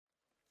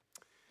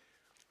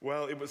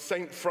Well, it was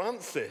St.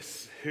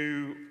 Francis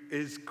who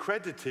is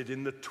credited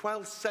in the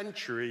 12th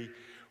century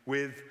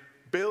with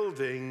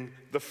building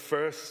the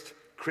first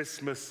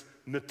Christmas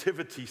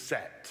nativity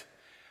set.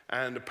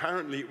 And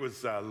apparently it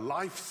was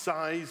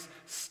life-size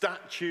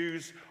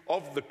statues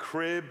of the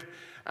crib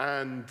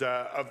and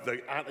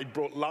he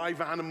brought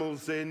live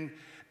animals in,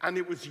 and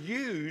it was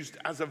used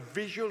as a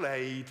visual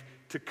aid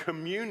to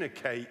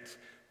communicate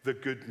the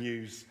good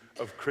news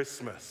of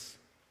Christmas.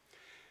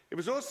 It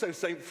was also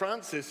St.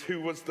 Francis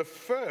who was the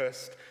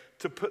first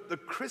to put the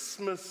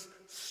Christmas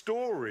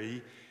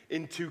story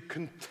into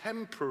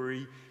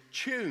contemporary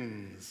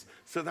tunes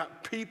so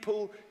that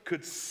people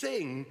could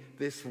sing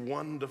this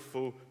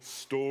wonderful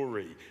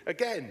story.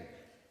 Again,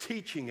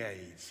 teaching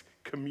aids,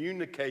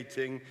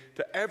 communicating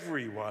to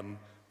everyone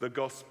the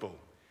gospel.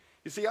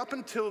 You see, up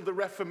until the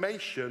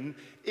Reformation,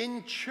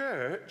 in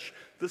church,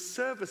 the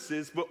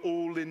services were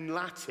all in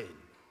Latin.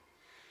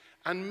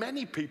 And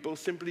many people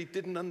simply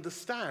didn't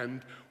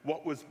understand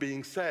what was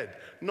being said.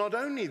 Not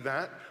only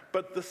that,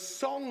 but the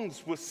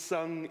songs were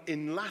sung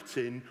in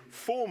Latin,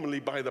 formally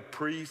by the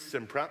priests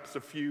and perhaps a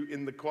few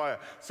in the choir.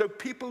 So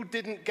people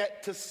didn't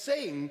get to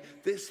sing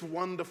this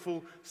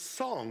wonderful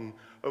song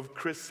of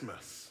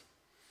Christmas.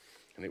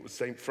 And it was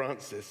St.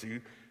 Francis who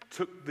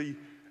took the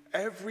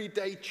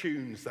everyday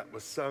tunes that were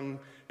sung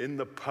in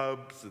the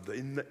pubs,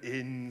 in the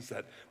inns,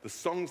 the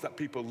songs that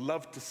people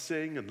loved to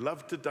sing and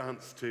loved to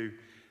dance to,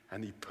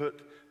 and he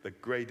put the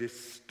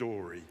greatest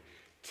story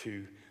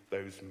to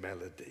those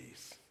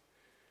melodies.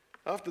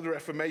 After the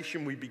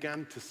Reformation, we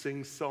began to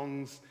sing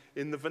songs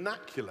in the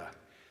vernacular,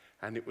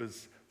 and it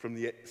was from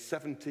the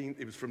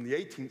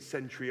 18th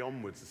century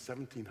onwards, the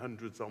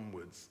 1700s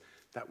onwards,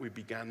 that we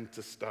began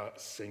to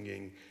start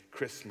singing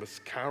Christmas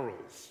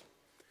carols.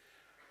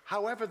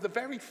 However, the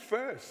very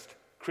first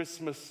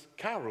Christmas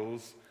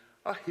carols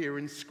are here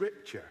in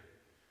Scripture.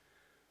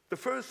 The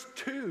first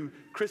two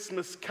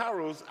Christmas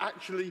carols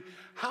actually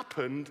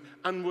happened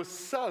and were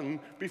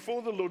sung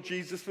before the Lord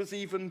Jesus was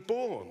even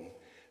born.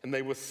 And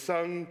they were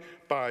sung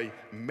by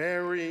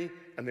Mary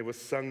and they were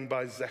sung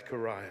by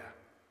Zechariah.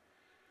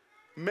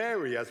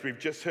 Mary, as we've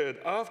just heard,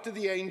 after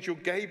the angel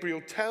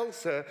Gabriel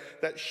tells her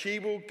that she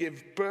will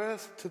give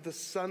birth to the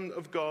Son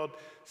of God,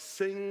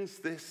 sings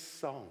this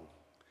song,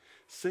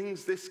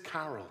 sings this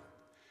carol.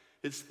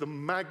 It's the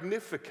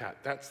Magnificat,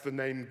 that's the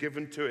name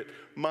given to it.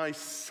 My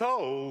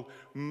soul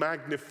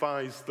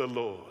magnifies the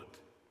Lord.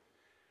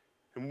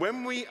 And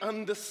when we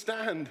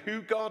understand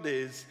who God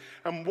is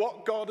and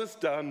what God has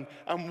done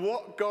and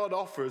what God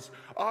offers,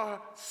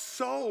 our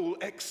soul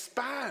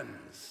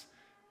expands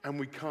and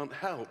we can't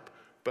help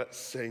but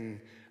sing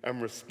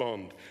and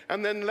respond.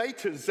 And then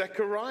later,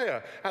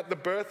 Zechariah, at the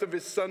birth of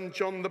his son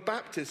John the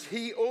Baptist,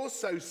 he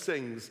also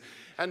sings.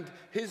 And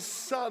his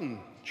son,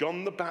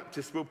 John the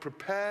Baptist, will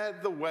prepare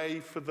the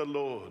way for the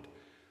Lord.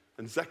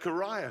 And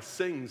Zechariah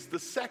sings the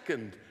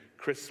second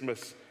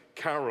Christmas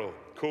carol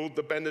called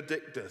the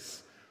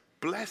Benedictus.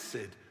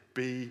 Blessed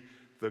be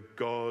the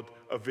God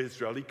of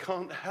Israel. He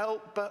can't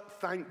help but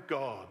thank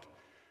God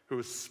who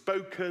has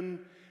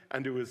spoken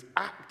and who has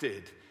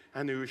acted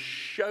and who has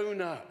shown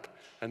up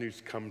and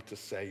who's come to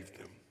save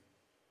them.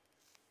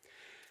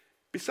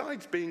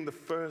 Besides being the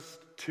first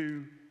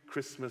two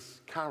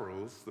Christmas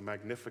carols, the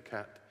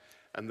Magnificat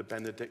and the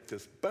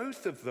Benedictus,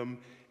 both of them,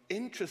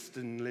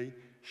 interestingly,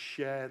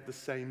 share the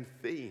same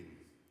theme.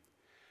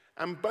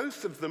 And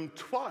both of them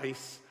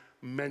twice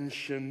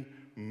mention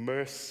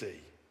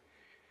mercy.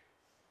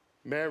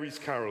 Mary's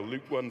carol,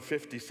 Luke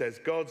 1:50, says,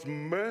 God's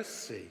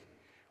mercy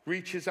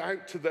reaches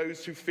out to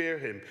those who fear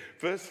him.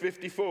 Verse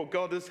 54,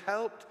 God has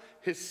helped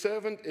his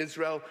servant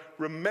Israel,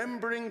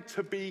 remembering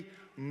to be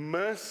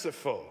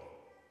merciful.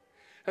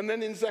 And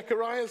then in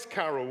Zechariah's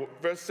carol,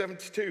 verse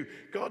 72,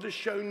 God has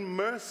shown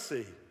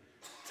mercy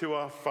to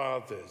our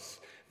fathers.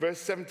 Verse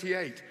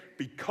 78,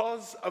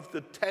 because of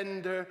the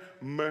tender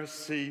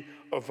mercy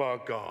of our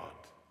God.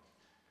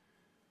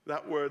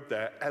 That word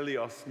there,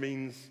 eleos,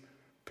 means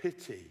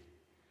pity,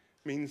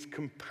 means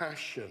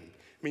compassion,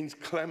 means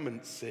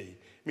clemency,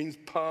 means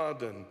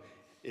pardon,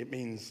 it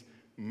means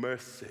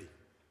mercy.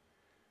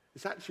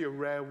 It's actually a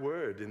rare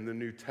word in the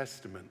New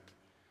Testament.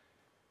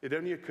 It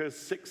only occurs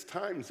 6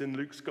 times in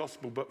Luke's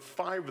gospel, but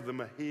 5 of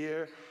them are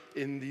here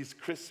in these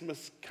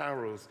Christmas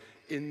carols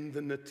in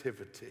the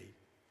Nativity.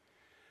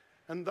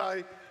 And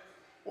I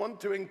want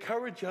to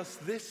encourage us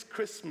this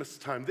Christmas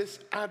time, this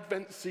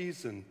Advent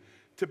season,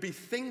 to be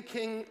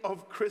thinking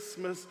of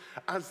Christmas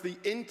as the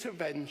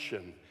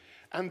intervention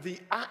and the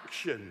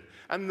action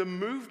and the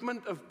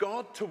movement of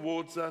God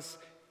towards us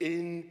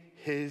in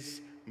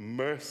his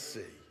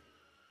mercy.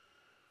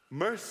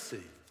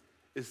 Mercy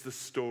is the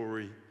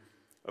story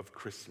of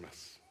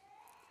Christmas.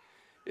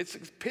 It's a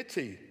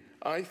pity,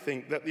 I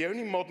think, that the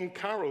only modern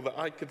carol that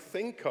I could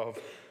think of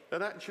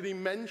that actually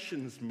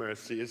mentions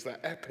mercy is that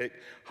epic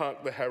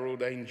Hark the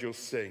Herald Angels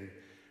Sing,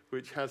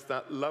 which has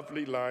that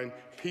lovely line,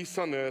 peace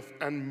on earth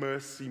and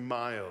mercy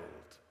mild.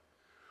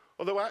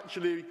 Although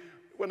actually,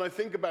 when I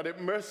think about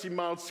it, Mercy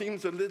Mile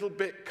seems a little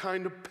bit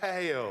kind of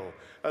pale,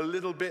 a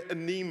little bit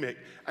anemic,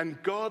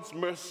 and God's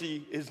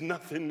mercy is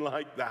nothing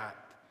like that.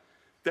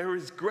 There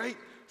is great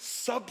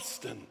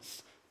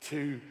substance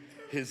to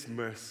his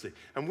mercy,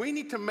 and we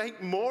need to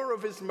make more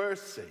of his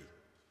mercy.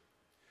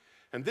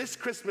 And this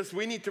Christmas,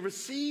 we need to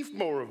receive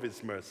more of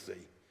his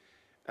mercy,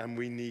 and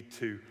we need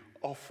to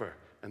offer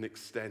and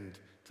extend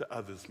to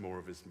others more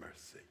of his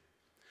mercy.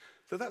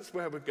 So that's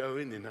where we're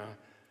going in our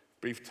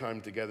brief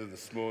time together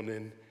this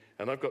morning.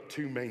 And I've got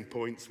two main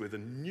points with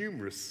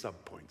numerous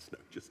sub-points. No,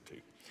 just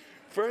two.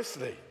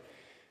 Firstly,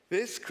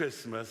 this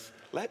Christmas,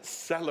 let's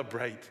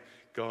celebrate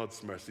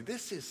God's mercy.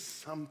 This is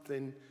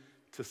something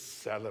to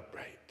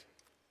celebrate.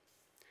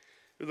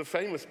 The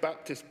famous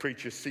Baptist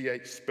preacher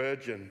C.H.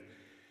 Spurgeon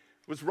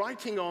was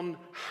writing on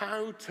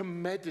how to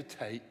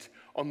meditate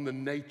on the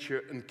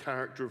nature and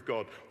character of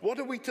God. What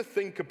are we to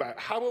think about?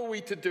 How are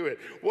we to do it?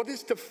 What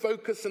is to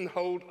focus and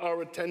hold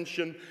our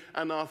attention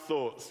and our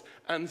thoughts?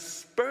 And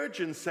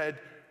Spurgeon said,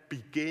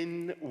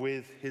 begin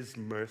with his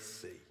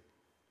mercy.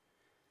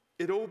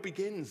 It all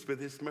begins with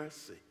his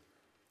mercy.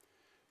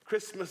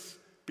 Christmas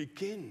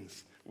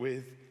begins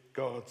with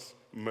God's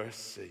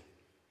mercy.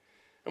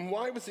 And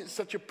why was it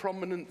such a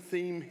prominent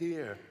theme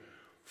here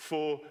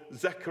for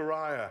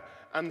Zechariah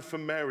and for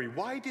Mary?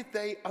 Why did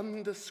they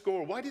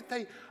underscore, why did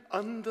they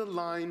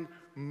underline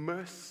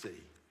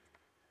mercy?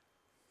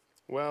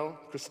 Well,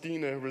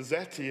 Christina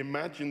Rossetti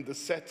imagined the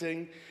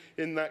setting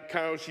in that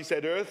carol. She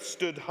said, earth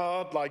stood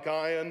hard like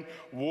iron,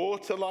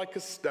 water like a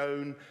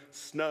stone,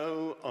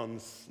 snow on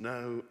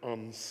snow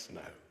on snow.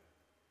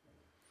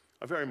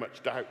 I very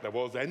much doubt there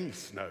was any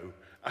snow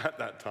at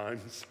that time.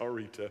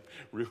 Sorry to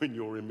ruin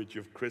your image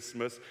of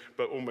Christmas,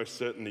 but almost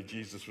certainly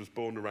Jesus was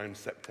born around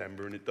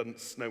September, and it doesn't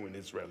snow in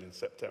Israel in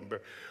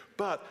September.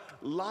 But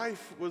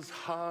life was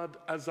hard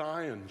as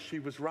iron. She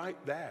was right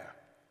there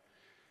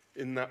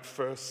in that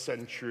first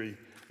century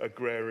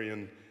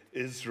agrarian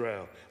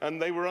Israel.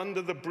 And they were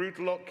under the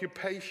brutal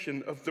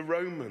occupation of the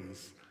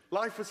Romans.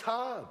 Life was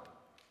hard.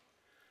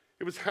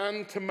 It was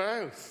hand to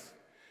mouth.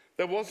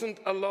 There wasn't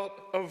a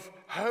lot of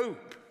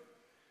hope.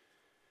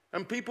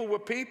 And people were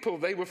people.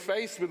 They were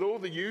faced with all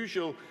the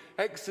usual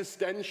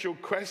existential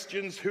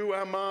questions. Who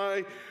am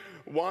I?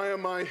 Why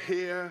am I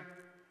here?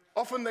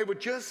 Often they were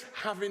just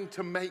having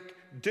to make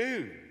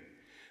do.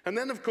 And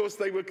then, of course,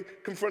 they were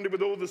confronted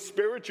with all the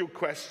spiritual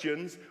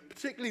questions,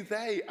 particularly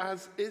they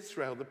as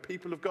Israel, the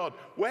people of God.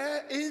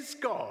 Where is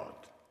God?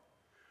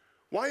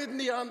 Why isn't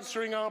he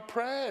answering our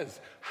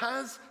prayers?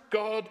 Has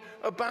God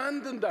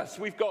abandoned us?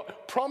 We've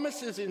got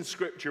promises in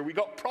Scripture. We've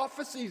got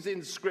prophecies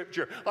in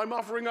Scripture. I'm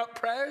offering up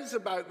prayers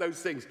about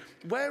those things.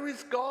 Where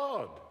is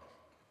God?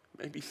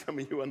 Maybe some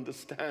of you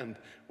understand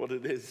what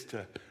it is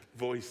to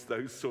voice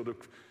those sort of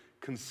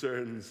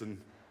concerns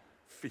and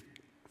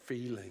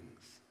feelings.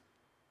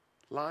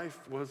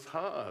 Life was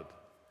hard,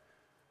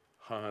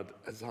 hard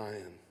as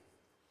iron.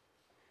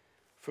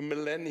 For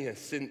millennia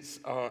since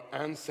our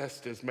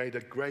ancestors made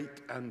a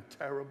great and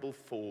terrible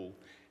fall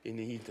in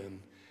Eden,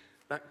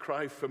 that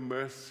cry for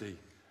mercy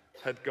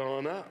had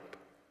gone up.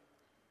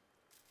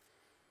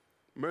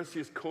 Mercy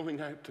is calling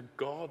out to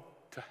God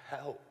to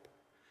help,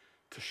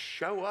 to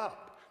show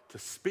up, to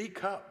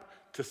speak up,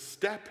 to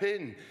step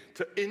in,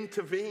 to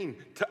intervene,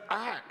 to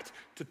act,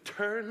 to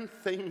turn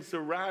things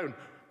around.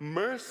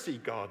 Mercy,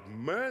 God,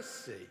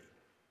 mercy.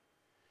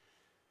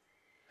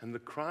 And the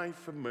cry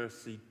for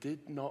mercy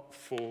did not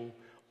fall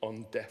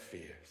on deaf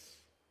ears.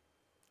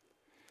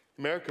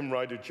 American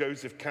writer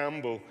Joseph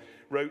Campbell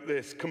wrote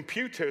this: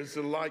 computers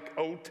are like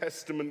Old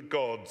Testament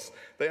gods.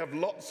 They have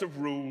lots of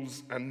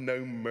rules and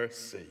no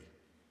mercy.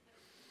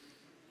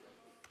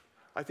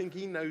 I think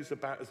he knows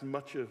about as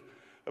much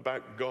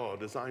about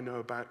God as I know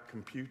about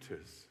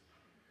computers.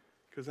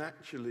 Because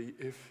actually,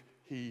 if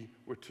he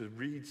were to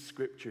read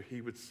Scripture,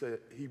 he would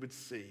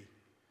see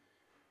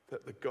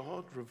that the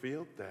God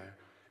revealed there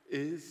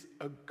is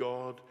a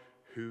God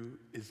who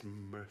is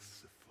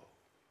merciful.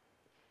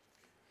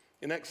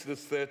 In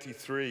Exodus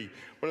 33,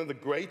 one of the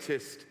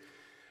greatest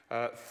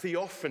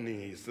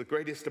theophanies, the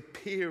greatest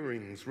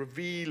appearings,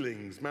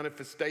 revealings,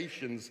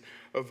 manifestations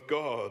of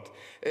God,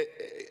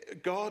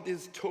 God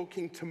is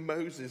talking to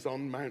Moses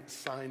on Mount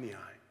Sinai.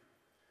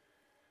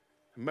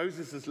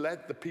 Moses has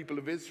led the people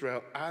of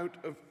Israel out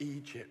of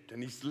Egypt,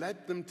 and he's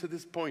led them to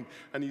this point,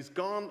 and he's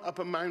gone up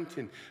a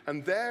mountain,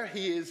 and there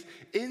he is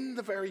in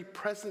the very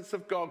presence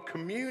of God,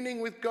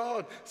 communing with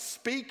God,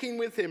 speaking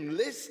with him,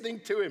 listening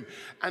to him,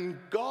 and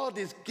God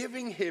is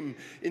giving him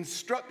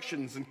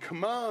instructions and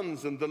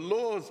commands and the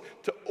laws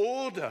to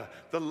order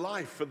the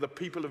life of the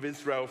people of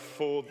Israel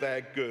for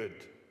their good.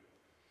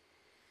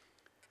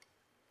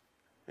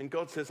 And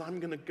God says,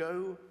 I'm going to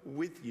go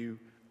with you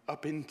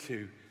up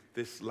into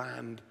this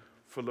land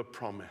full of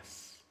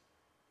promise.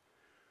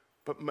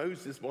 But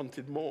Moses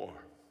wanted more.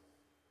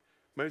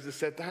 Moses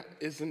said, that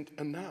isn't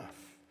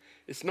enough.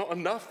 It's not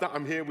enough that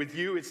I'm here with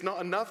you. It's not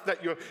enough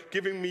that you're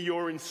giving me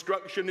your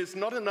instruction. It's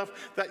not enough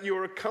that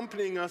you're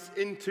accompanying us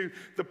into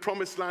the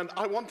promised land.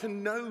 I want to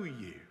know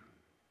you.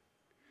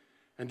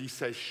 And he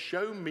says,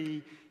 show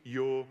me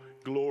your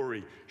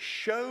glory.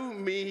 Show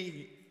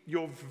me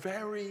your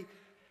very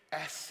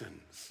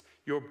essence,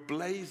 your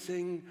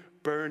blazing,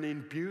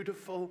 burning,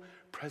 beautiful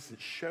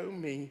presence. Show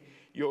me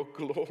your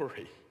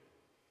glory.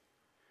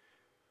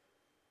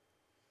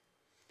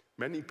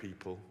 Many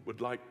people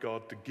would like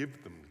God to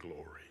give them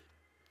glory.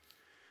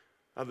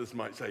 Others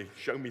might say,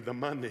 show me the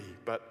money,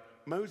 but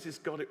Moses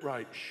got it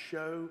right.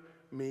 Show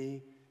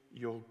me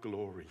your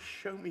glory.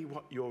 Show me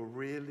what you're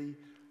really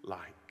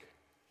like.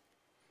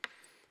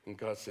 And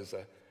God says,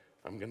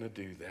 I'm going to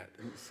do that.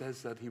 And it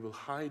says that he will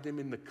hide him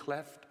in the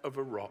cleft of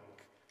a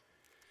rock,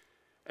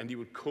 and he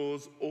would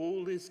cause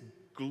all his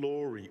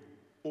glory,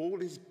 all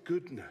his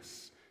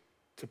goodness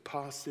to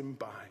pass him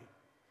by.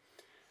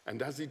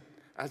 And as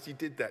he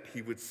did that,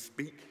 he would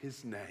speak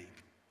his name.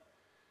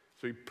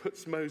 So he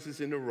puts Moses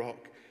in a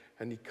rock,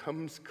 and he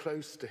comes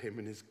close to him,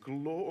 and his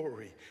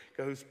glory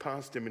goes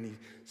past him, and he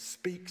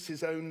speaks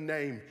his own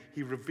name.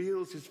 He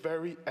reveals his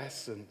very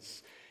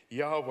essence.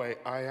 Yahweh,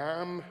 I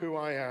am who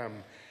I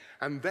am.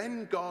 And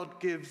then God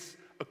gives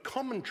a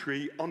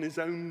commentary on his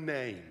own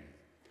name.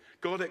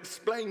 God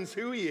explains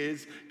who he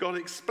is. God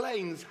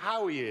explains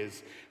how he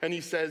is. And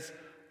he says,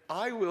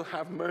 I will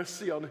have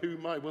mercy on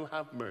whom I will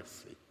have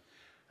mercy,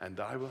 and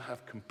I will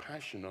have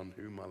compassion on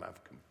whom I'll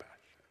have compassion.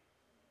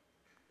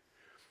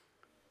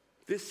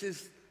 This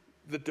is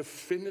the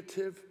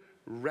definitive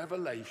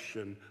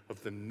revelation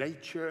of the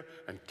nature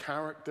and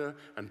character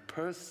and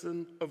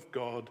person of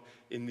God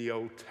in the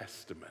Old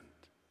Testament.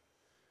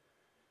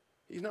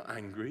 He's not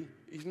angry.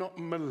 He's not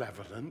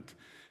malevolent.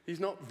 He's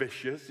not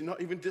vicious. He's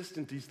not even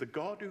distant. He's the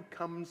God who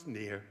comes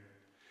near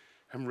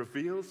and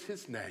reveals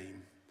his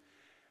name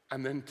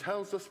and then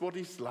tells us what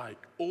he's like,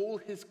 all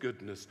his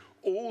goodness,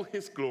 all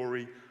his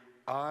glory.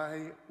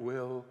 I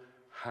will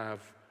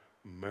have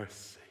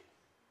mercy.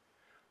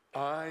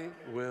 I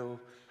will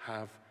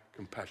have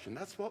compassion.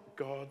 That's what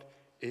God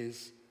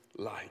is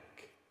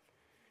like.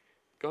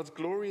 God's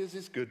glory is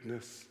his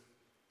goodness,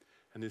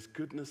 and his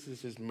goodness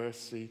is his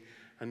mercy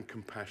and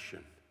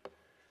compassion.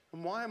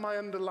 And why am I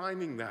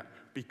underlining that?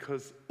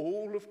 Because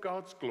all of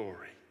God's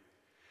glory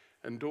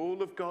and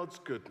all of God's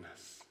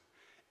goodness,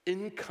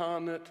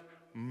 incarnate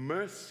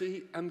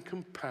mercy and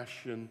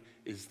compassion,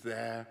 is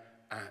there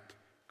at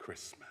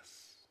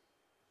Christmas.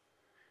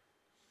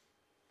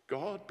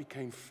 God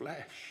became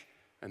flesh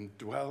and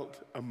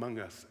dwelt among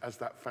us, as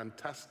that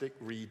fantastic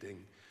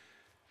reading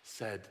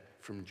said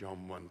from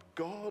John 1.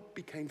 God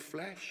became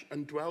flesh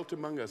and dwelt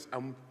among us.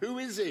 And who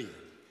is he?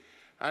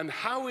 And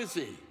how is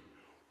he?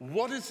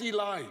 What is he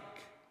like?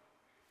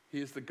 He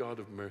is the God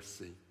of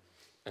mercy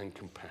and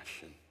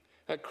compassion.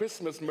 At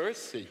Christmas,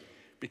 mercy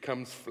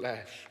becomes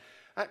flesh.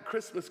 At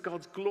Christmas,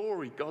 God's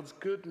glory, God's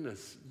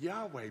goodness,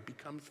 Yahweh,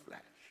 becomes flesh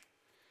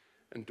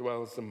and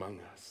dwells among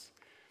us.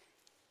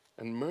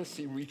 And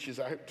mercy reaches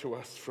out to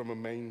us from a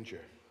manger.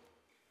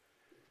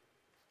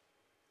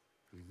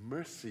 And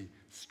mercy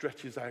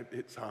stretches out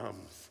its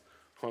arms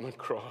on a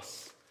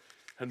cross.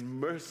 And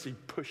mercy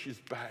pushes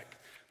back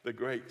the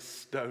great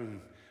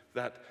stone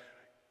that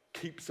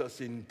keeps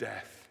us in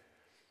death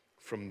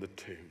from the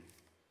tomb.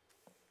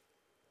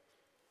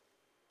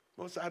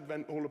 What's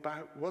Advent all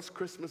about? What's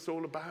Christmas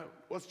all about?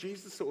 What's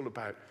Jesus all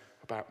about?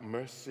 About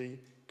mercy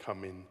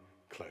coming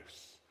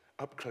close,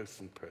 up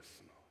close and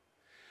personal.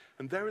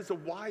 And there is a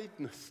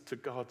wideness to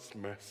God's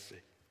mercy.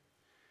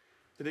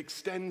 It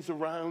extends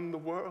around the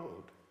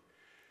world.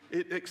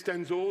 It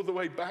extends all the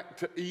way back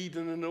to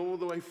Eden and all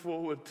the way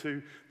forward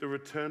to the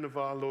return of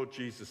our Lord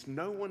Jesus.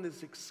 No one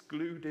is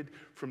excluded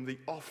from the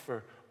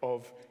offer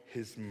of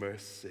his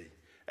mercy.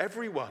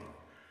 Everyone,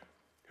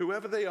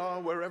 whoever they are,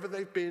 wherever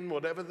they've been,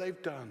 whatever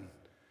they've done,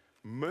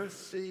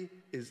 mercy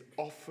is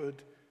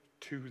offered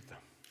to them.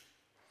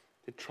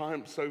 It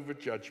triumphs over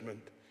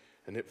judgment,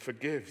 and it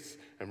forgives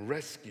and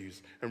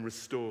rescues and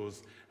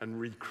restores and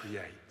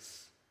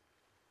recreates.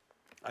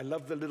 I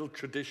love the little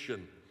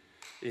tradition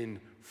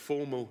in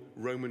formal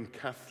Roman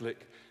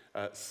Catholic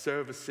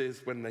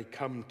services when they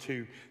come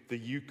to the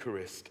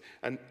Eucharist.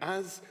 And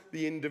as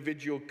the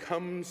individual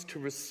comes to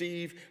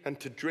receive and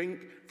to drink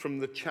from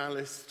the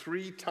chalice,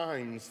 3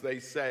 times they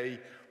say,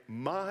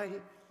 "My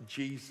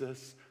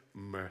Jesus,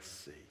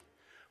 mercy.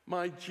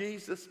 My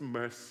Jesus,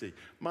 mercy.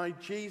 My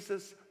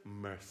Jesus,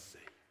 mercy."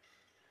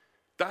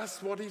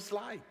 That's what he's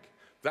like.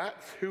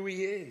 That's who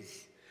he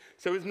is.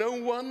 So it's no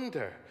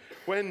wonder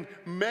when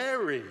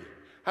Mary,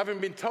 having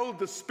been told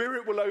the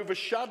Spirit will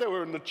overshadow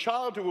her and the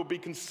child who will be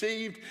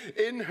conceived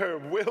in her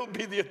will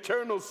be the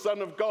eternal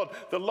Son of God,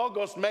 the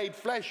Logos made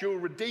flesh, who will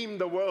redeem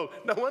the world.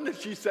 No wonder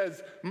she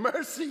says,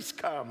 mercy's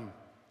come.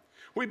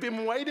 We've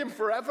been waiting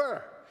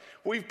forever.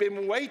 We've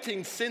been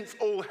waiting since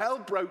all hell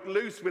broke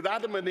loose with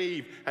Adam and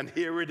Eve, and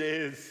here it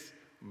is.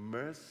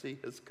 Mercy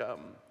has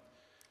come,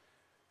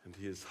 and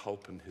he has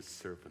holpen his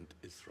servant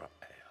Israel.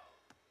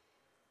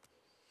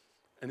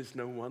 And it's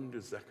no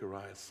wonder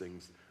Zechariah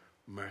sings,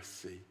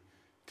 mercy,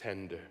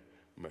 tender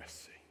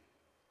mercy.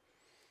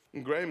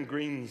 And Graham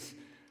Greene's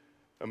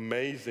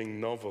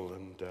amazing novel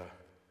and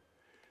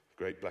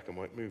great black and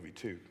white movie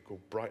too,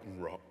 called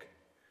Brighton Rock.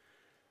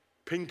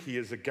 Pinky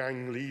is a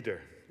gang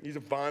leader He's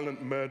a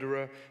violent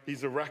murderer.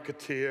 He's a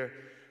racketeer.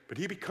 But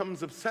he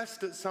becomes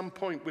obsessed at some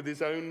point with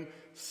his own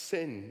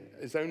sin,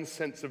 his own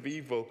sense of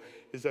evil,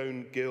 his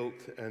own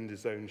guilt, and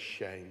his own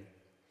shame.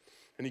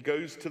 And he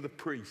goes to the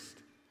priest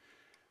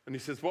and he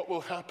says, what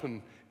will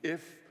happen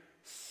if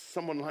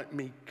someone like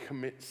me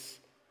commits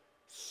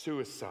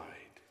suicide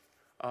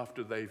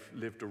after they've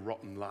lived a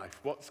rotten life?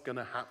 What's going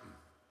to happen?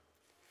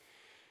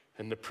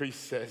 And the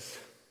priest says,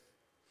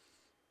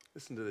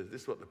 listen to this.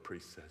 This is what the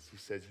priest says. He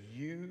says,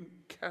 you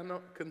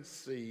cannot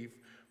conceive,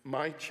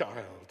 my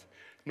child,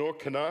 nor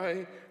can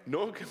I,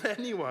 nor can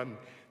anyone,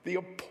 the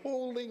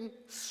appalling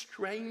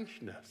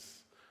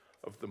strangeness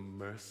of the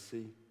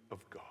mercy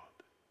of God.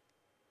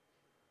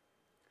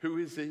 Who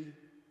is he?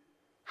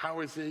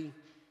 How is he?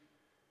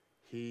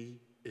 He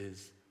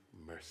is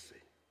mercy.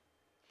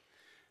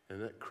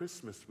 And at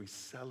Christmas, we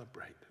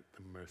celebrate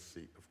the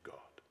mercy of God.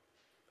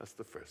 That's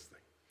the first thing.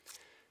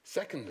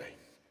 Secondly,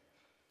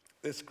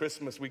 this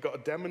Christmas, we got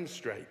to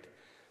demonstrate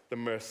the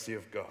mercy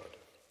of God.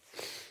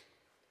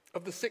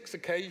 Of the 6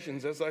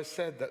 occasions, as I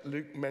said, that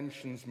Luke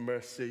mentions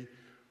mercy,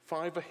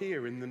 5 are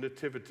here in the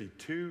Nativity,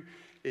 2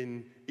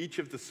 in each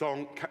of the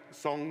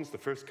songs, the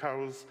first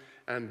carols,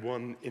 and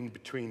 1 in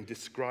between,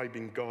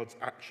 describing God's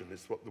action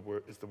is the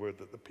word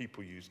that the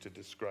people use to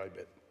describe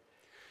it.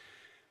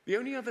 The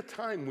only other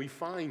time we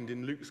find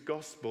in Luke's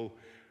gospel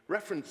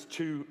reference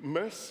to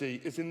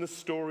mercy is in the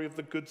story of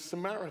the Good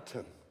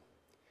Samaritan.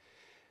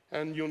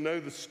 And you'll know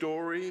the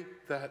story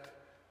that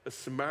a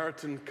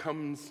Samaritan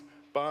comes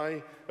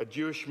by a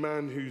Jewish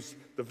man who's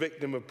the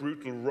victim of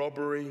brutal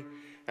robbery,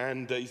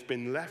 and he's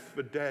been left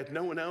for dead.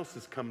 No one else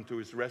has come to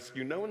his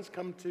rescue. No one's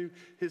come to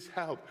his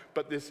help.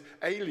 But this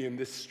alien,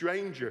 this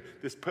stranger,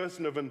 this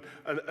person of an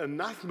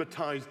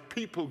anathematized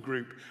people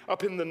group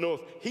up in the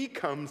north, he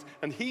comes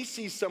and he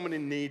sees someone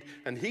in need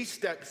and he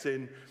steps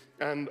in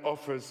and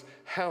offers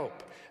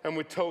help. And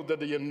we're told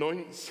that he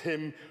anoints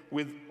him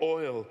with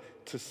oil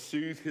to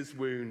soothe his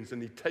wounds,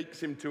 and he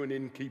takes him to an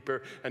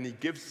innkeeper and he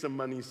gives some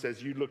money. He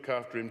says, you look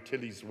after him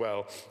till he's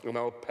well and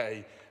I'll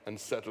pay and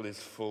settle his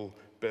full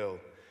bill.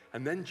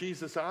 And then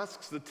Jesus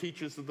asks the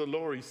teachers of the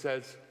law, he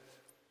says,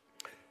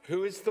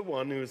 who is the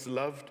one who has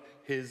loved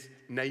his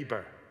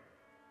neighbor?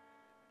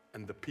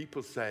 And the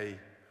people say,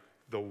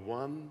 the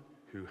one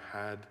who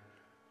had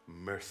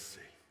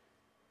mercy.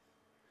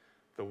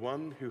 The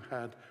one who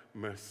had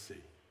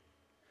mercy.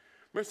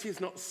 Mercy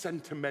is not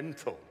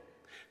sentimental,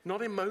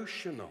 not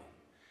emotional.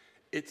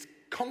 It's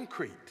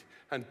concrete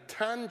and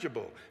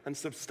tangible and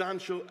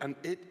substantial, and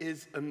it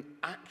is an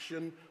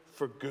action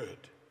for good.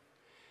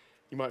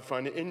 You might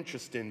find it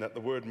interesting that the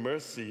word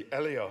mercy,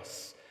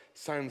 eleos,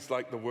 sounds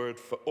like the word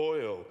for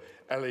oil,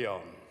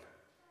 eleon.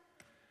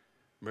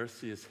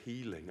 Mercy is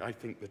healing. I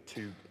think the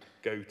two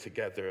go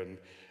together, and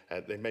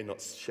they may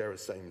not share the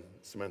same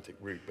semantic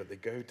root, but they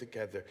go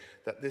together.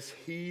 That this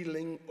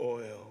healing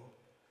oil,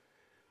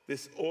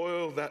 this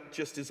oil that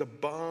just is a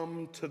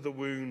balm to the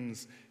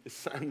wounds, it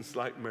sounds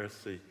like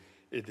mercy.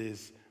 It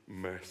is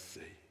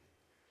mercy.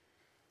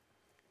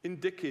 In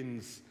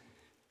Dickens'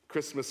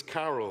 Christmas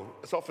Carol,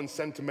 it's often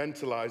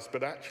sentimentalized,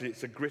 but actually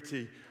it's a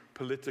gritty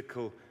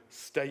political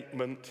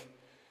statement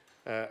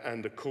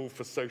and a call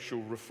for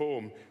social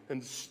reform.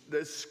 And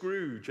there's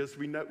Scrooge, as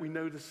we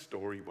know the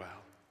story well.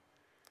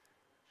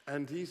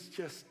 And he's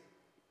just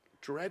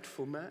a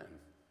dreadful man.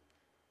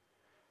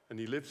 And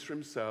he lives for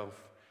himself,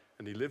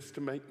 and he lives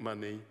to make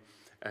money,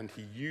 and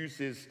he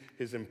uses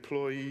his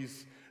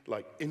employees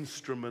like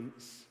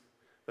instruments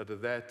that are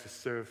there to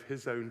serve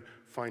his own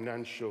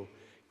financial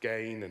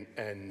gain and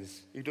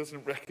ends. He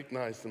doesn't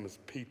recognize them as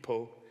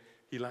people.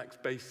 He lacks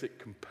basic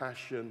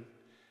compassion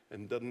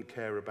and doesn't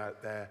care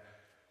about their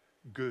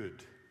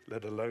good,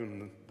 let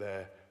alone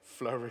their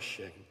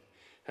flourishing.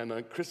 And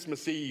on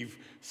Christmas Eve,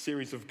 a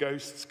series of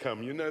ghosts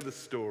come. You know the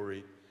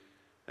story.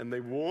 And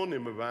they warn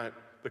him about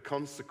the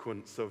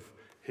consequence of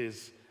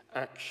his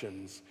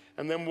actions.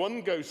 And then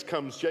one ghost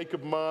comes,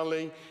 Jacob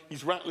Marley.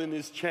 He's rattling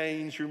his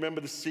chains. You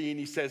remember the scene?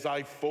 He says,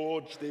 I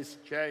forged this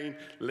chain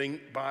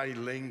link by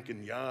link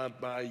and yard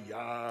by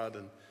yard,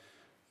 and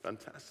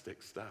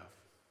fantastic stuff.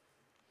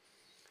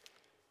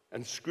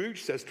 And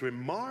Scrooge says to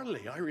him,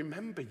 Marley, I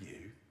remember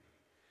you.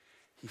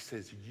 He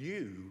says,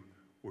 you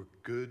were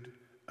good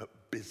at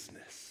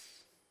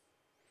business.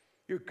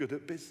 You're good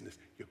at business.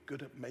 You're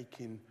good at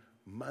making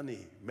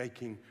money,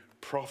 making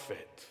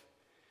profit.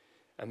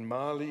 And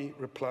Marley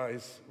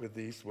replies with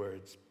these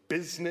words,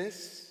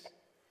 business?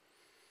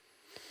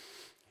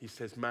 He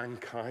says,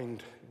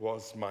 mankind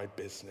was my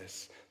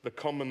business. The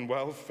common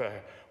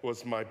welfare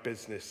was my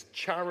business.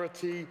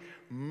 Charity,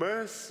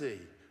 mercy,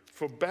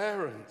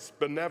 forbearance,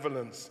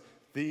 benevolence,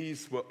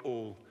 these were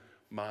all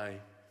my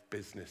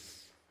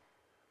business.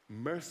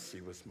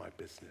 Mercy was my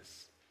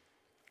business,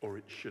 or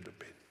it should have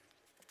been.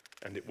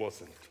 And it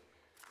wasn't.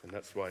 And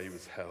that's why he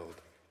was held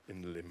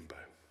in limbo.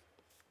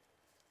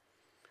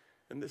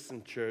 And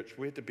listen, church,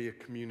 we're to be a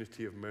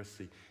community of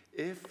mercy.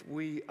 If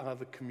we are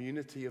the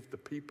community of the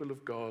people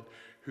of God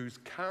whose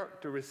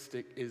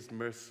characteristic is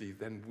mercy,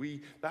 then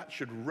that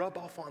should rub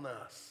off on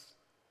us.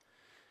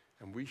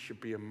 And we should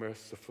be a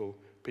merciful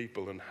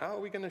people. And how are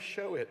we going to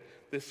show it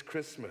this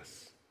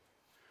Christmas?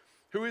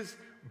 Who is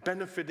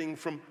benefiting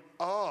from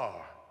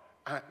our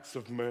acts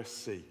of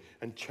mercy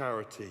and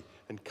charity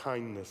and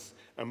kindness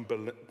and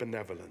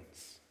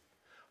benevolence?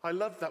 I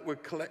love that we're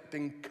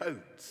collecting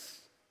coats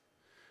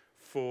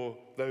for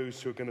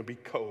those who are going to be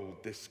cold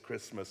this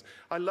Christmas.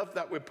 I love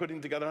that we're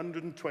putting together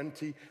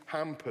 120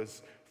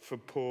 hampers for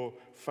poor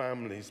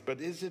families.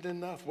 But is it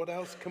enough? What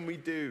else can we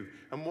do?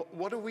 And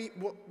what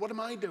am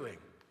I doing?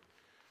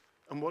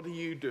 And what are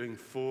you doing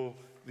for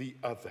the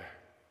other?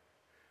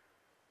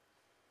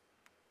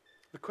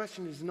 The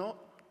question is not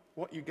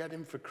what you get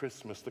in for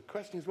Christmas. The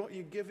question is what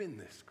you give in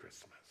this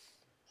Christmas.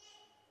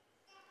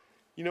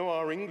 You know,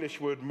 our English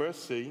word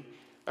mercy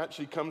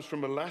actually comes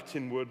from a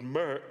Latin word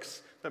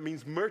merx, that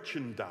means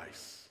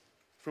merchandise,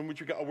 from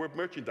which we get our word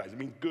merchandise. It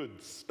means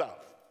goods, stuff.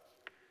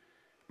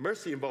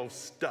 Mercy involves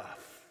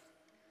stuff,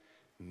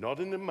 not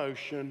an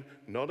emotion,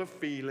 not a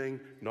feeling,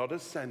 not a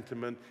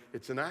sentiment.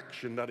 It's an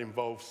action that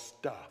involves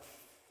stuff.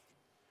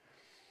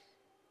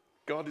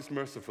 God is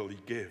merciful, he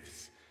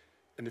gives.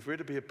 And if we're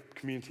to be a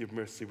community of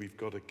mercy, we've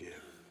got to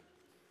give.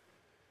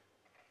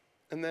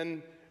 And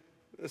then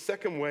the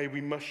second way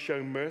we must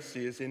show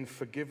mercy is in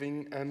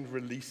forgiving and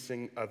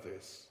releasing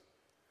others.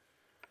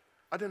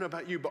 I don't know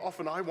about you, but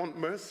often I want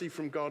mercy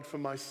from God for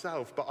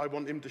myself, but I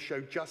want him to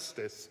show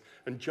justice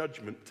and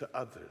judgment to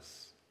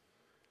others.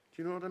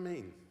 Do you know what I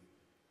mean?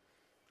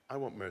 I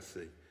want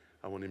mercy.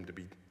 I want him to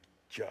be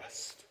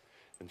just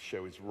and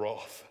show his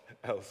wrath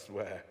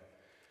elsewhere.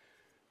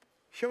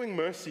 Showing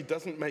mercy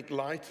doesn't make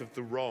light of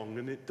the wrong,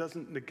 and it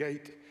doesn't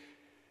negate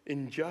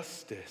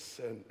injustice,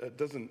 and it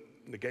doesn't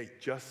negate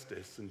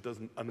justice and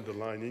doesn't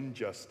underline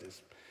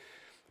injustice,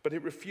 but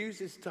it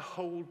refuses to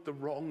hold the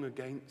wrong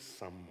against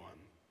someone.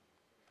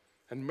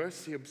 And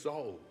mercy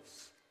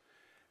absolves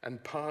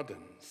and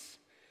pardons,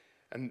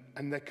 and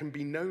there can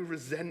be no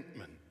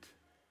resentment.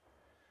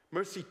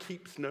 Mercy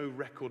keeps no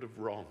record of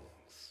wrongs.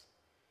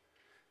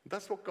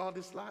 That's what God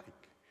is like,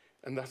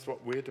 and that's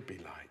what we're to be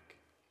like.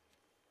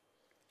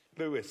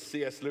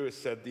 C.S. Lewis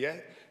said,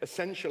 the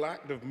essential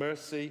act of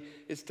mercy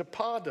is to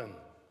pardon.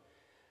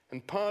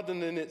 And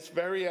pardon in its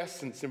very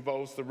essence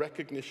involves the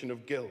recognition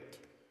of guilt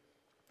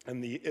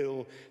and the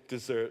ill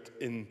desert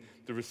in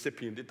the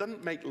recipient. It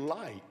doesn't make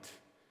light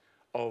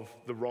of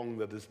the wrong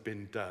that has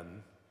been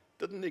done,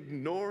 doesn't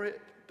ignore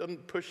it,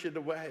 doesn't push it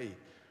away,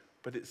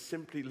 but it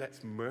simply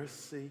lets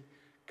mercy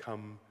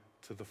come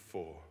to the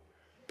fore.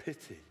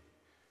 Pity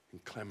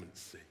and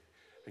clemency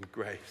and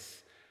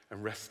grace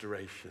and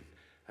restoration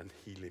and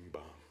healing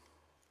balm.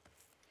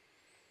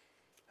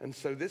 And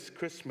so this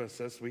Christmas,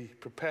 as we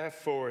prepare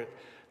for it,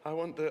 I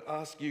want to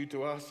ask you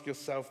to ask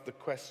yourself the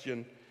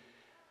question,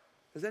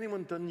 has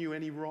anyone done you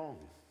any wrong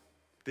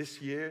this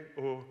year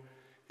or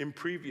in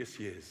previous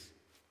years?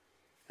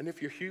 And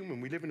if you're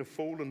human, we live in a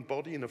fallen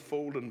body in a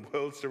fallen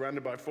world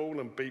surrounded by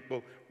fallen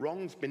people.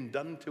 Wrong's been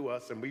done to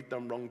us and we've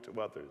done wrong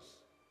to others.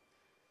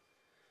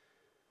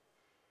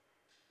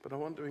 But I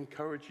want to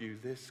encourage you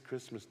this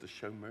Christmas to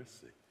show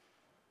mercy,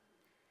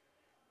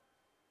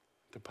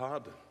 to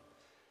pardon,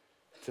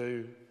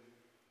 to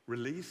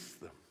release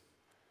them,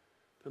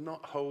 to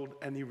not hold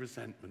any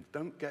resentment.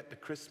 Don't get to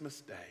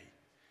Christmas Day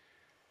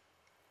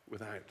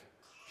without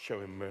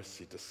showing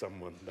mercy to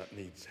someone that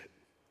needs it.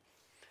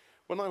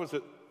 When I was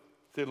at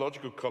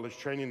theological college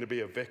training to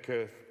be a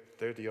vicar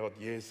 30-odd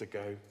years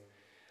ago,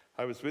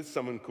 I was with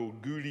someone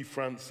called Guli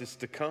Francis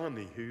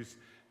Takani, who's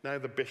now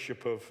the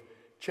Bishop of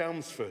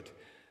Chelmsford.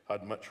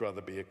 I'd much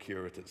rather be a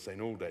curate at St.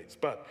 Aldate's.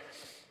 But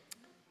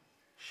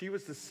she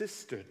was the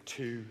sister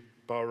to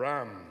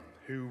Bahram,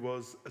 who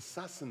was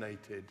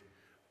assassinated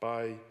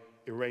by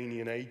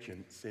Iranian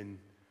agents in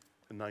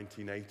the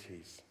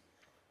 1980s.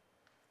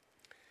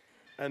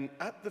 And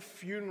at the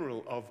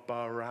funeral of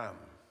Bahram,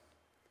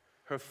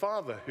 her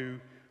father, who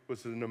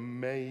was an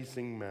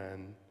amazing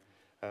man,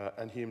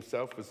 and he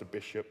himself was a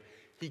bishop,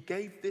 he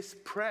gave this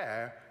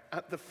prayer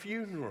at the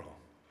funeral.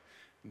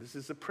 And this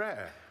is a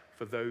prayer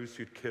for those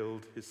who'd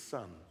killed his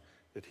son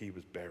that he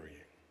was burying.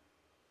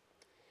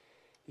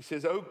 He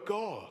says, "Oh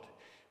God,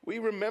 we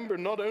remember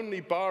not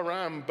only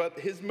Bahram, but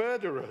his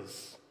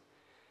murderers.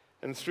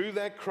 And through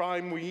their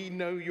crime, we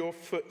know your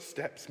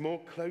footsteps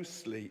more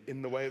closely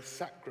in the way of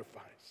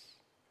sacrifice.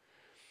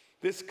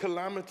 This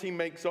calamity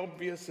makes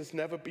obvious as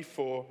never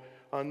before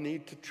our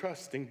need to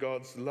trust in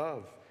God's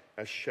love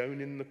as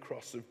shown in the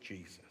cross of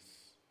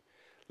Jesus.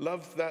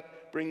 Love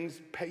that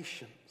brings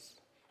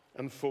patience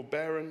and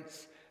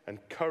forbearance and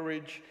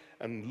courage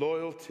and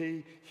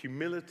loyalty,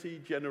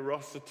 humility,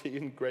 generosity,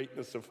 and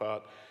greatness of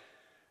heart."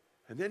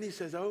 And then he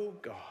says, "Oh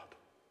God,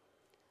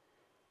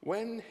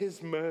 when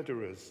his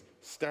murderers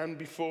stand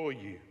before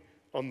you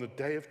on the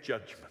day of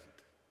judgment,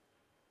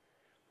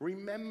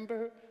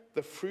 remember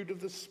the fruit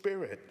of the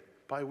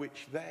Spirit by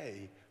which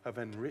they have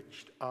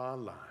enriched our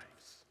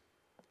lives,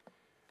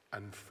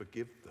 and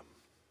forgive them."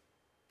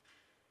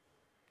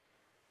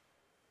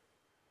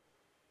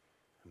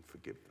 And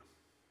forgive them.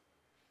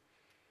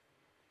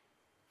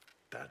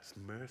 That's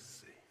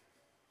mercy.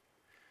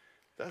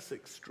 That's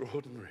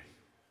extraordinary.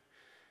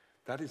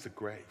 That is a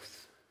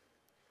grace.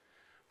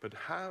 But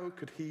how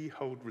could he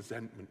hold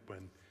resentment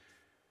when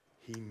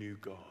he knew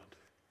God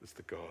was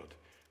the God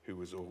who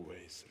was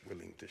always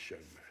willing to show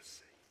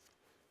mercy?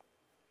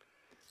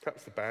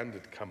 Perhaps the band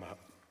had come up.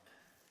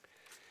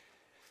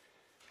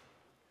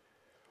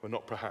 Well,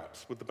 not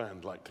perhaps. Would the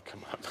band like to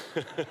come up?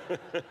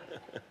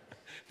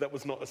 That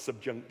was not a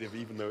subjunctive,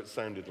 even though it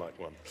sounded like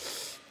one.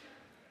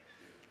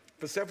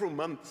 For several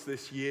months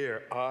this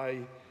year,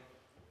 I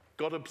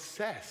got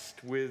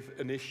obsessed with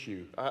an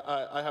issue.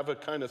 I have a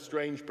kind of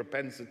strange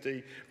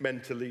propensity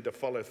mentally to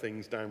follow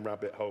things down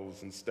rabbit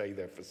holes and stay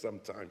there for some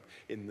time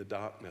in the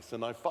darkness.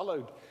 And I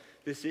followed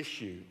this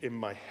issue in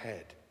my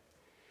head.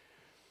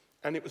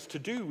 And it was to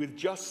do with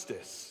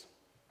justice.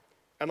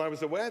 And I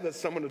was aware that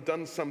someone had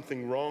done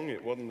something wrong.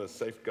 It wasn't a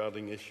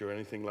safeguarding issue or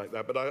anything like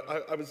that, but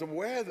I was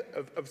aware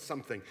of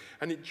something.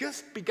 And it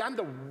just began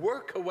to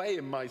work away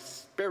in my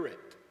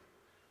spirit.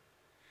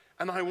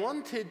 And I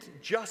wanted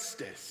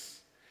justice.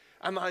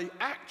 And I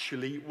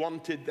actually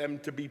wanted them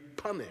to be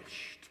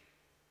punished.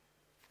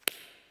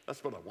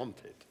 That's what I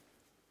wanted.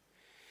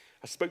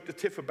 I spoke to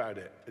Tiff about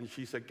it, and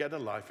she said, get a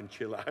life and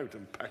chill out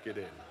and pack it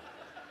in.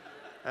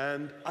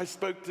 And I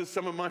spoke to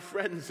some of my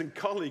friends and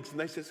colleagues, and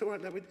they said, it's all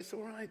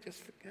right,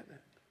 just forget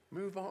it.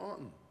 Move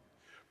on.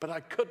 But I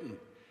couldn't.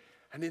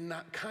 And in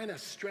that kind of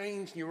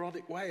strange,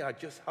 neurotic way, I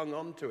just hung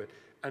on to it,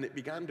 and it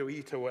began to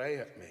eat away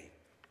at me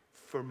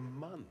for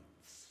months.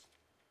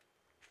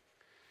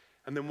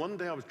 And then one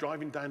day I was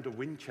driving down to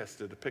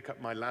Winchester to pick up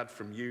my lad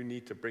from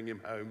uni to bring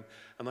him home.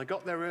 And I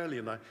got there early,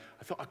 and I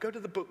thought, I'll go to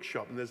the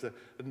bookshop. And there's a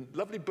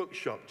lovely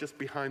bookshop just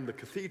behind the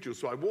cathedral.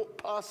 So I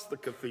walked past the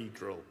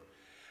cathedral,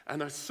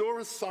 and I saw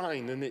a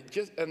sign,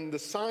 and the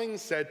sign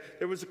said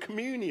there was a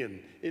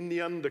communion in the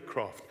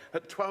Undercroft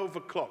at 12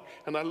 o'clock.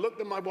 And I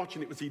looked at my watch,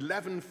 and it was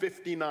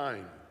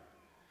 11:59.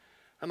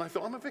 And I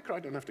thought, I'm a vicar,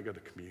 I don't have to go to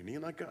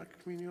communion. I go to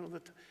communion all the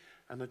time.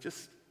 And I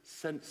just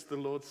sensed the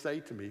Lord say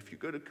to me, if you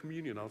go to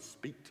communion, I'll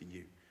speak to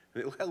you,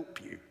 and it'll help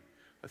you.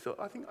 I thought,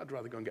 I think I'd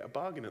rather go and get a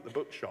bargain at the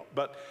bookshop.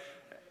 But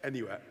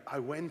anyway, I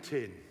went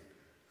in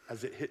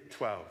as it hit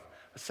 12.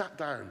 I sat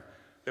down.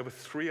 There were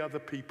 3 other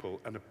people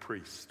and a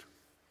priest.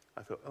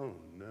 I thought, oh,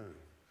 no.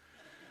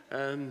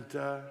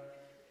 And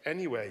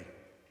anyway,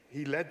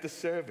 he led the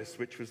service,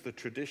 which was the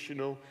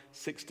traditional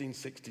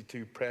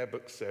 1662 prayer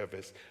book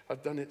service.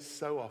 I've done it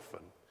so often.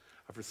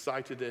 I've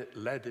recited it,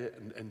 led it,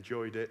 and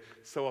enjoyed it.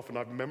 So often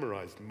I've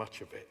memorized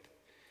much of it.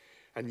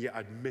 And yet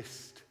I'd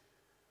missed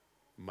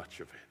much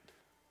of it.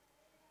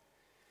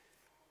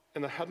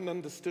 And I hadn't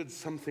understood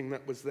something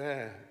that was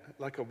there,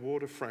 like a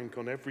water frank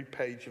on every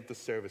page of the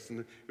service. And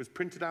it was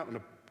printed out on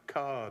a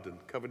card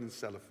and covered in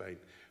cellophane.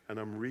 And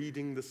I'm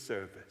reading the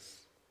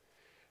service.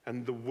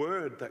 And the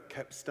word that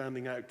kept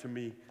standing out to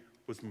me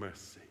was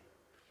mercy.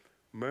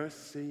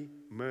 Mercy,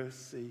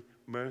 mercy,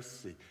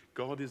 mercy.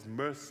 God is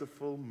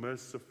merciful,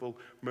 merciful,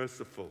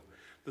 merciful.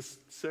 The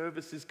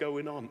service is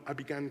going on. I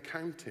began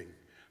counting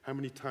how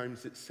many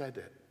times it said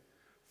it.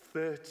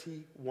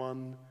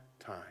 31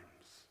 times.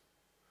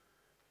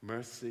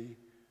 Mercy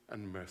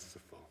and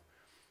merciful.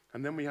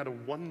 And then we had a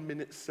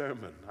 1-minute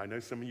sermon. I know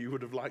some of you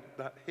would have liked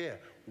that here.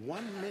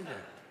 1 minute.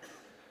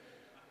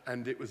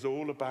 And it was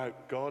all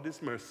about God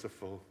is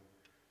merciful.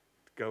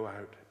 Go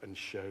out and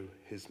show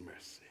his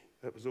mercy.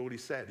 That was all he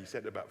said. He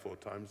said it about 4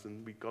 times,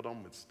 and we got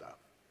on with stuff.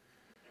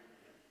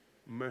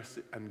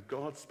 Mercy. And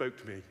God spoke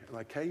to me, and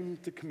I came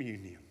to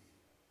communion.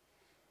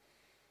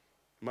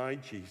 My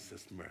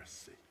Jesus,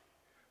 mercy.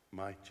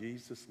 My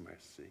Jesus,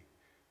 mercy.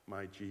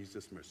 My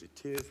Jesus, mercy.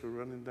 Tears were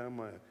running down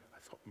my eyes. I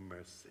thought,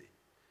 mercy.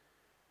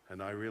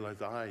 And I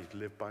realized I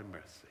live by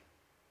mercy.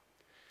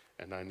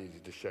 And I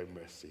needed to show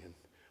mercy. And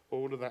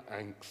all of that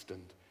angst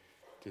and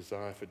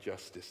desire for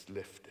justice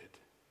lifted.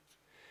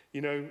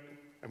 You know,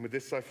 and with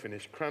this I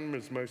finish,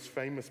 Cranmer's most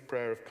famous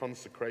prayer of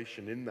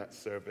consecration in that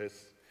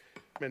service,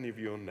 many of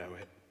you will know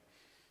it,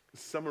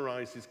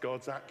 summarizes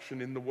God's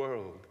action in the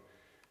world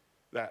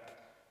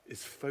that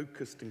is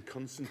focused and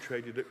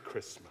concentrated at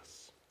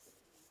Christmas.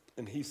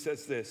 And he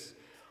says this,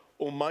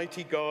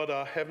 Almighty God,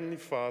 our Heavenly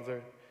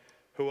Father,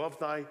 who of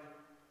thy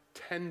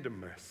tender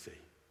mercy,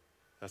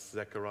 that's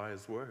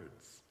Zechariah's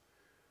words,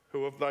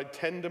 who of thy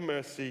tender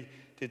mercy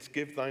didst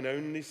give thine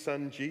only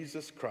Son,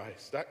 Jesus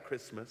Christ, at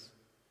Christmas,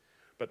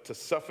 but to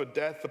suffer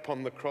death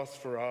upon the cross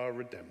for our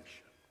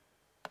redemption.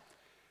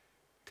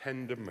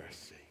 Tender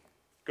mercy.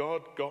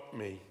 God got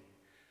me.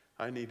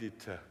 I needed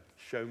to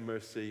show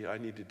mercy. I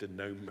needed to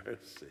know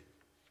mercy.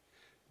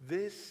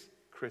 This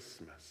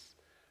Christmas,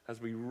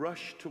 as we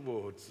rush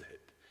towards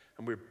it,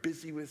 and we're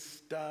busy with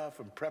stuff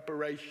and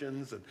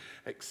preparations and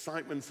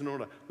excitements and all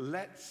that,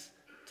 let's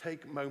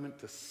take a moment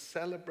to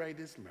celebrate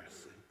his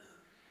mercy.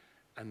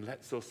 And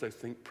let's also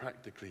think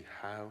practically,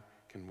 how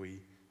can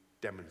we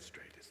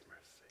demonstrate his mercy?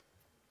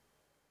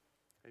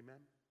 Amen.